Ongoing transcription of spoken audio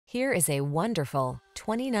Here is a wonderful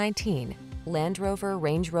 2019 Land Rover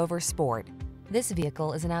Range Rover Sport. This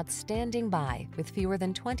vehicle is an outstanding buy with fewer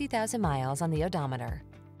than 20,000 miles on the odometer.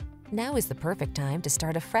 Now is the perfect time to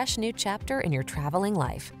start a fresh new chapter in your traveling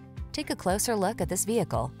life. Take a closer look at this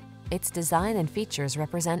vehicle. Its design and features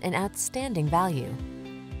represent an outstanding value.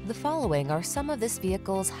 The following are some of this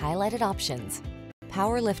vehicle's highlighted options: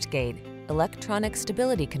 power liftgate, electronic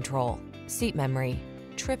stability control, seat memory,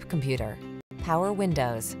 trip computer, power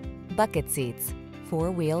windows, bucket seats,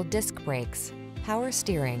 four-wheel disc brakes, power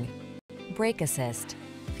steering, brake assist.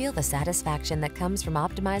 Feel the satisfaction that comes from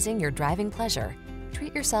optimizing your driving pleasure.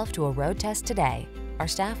 Treat yourself to a road test today. Our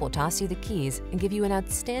staff will toss you the keys and give you an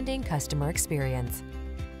outstanding customer experience.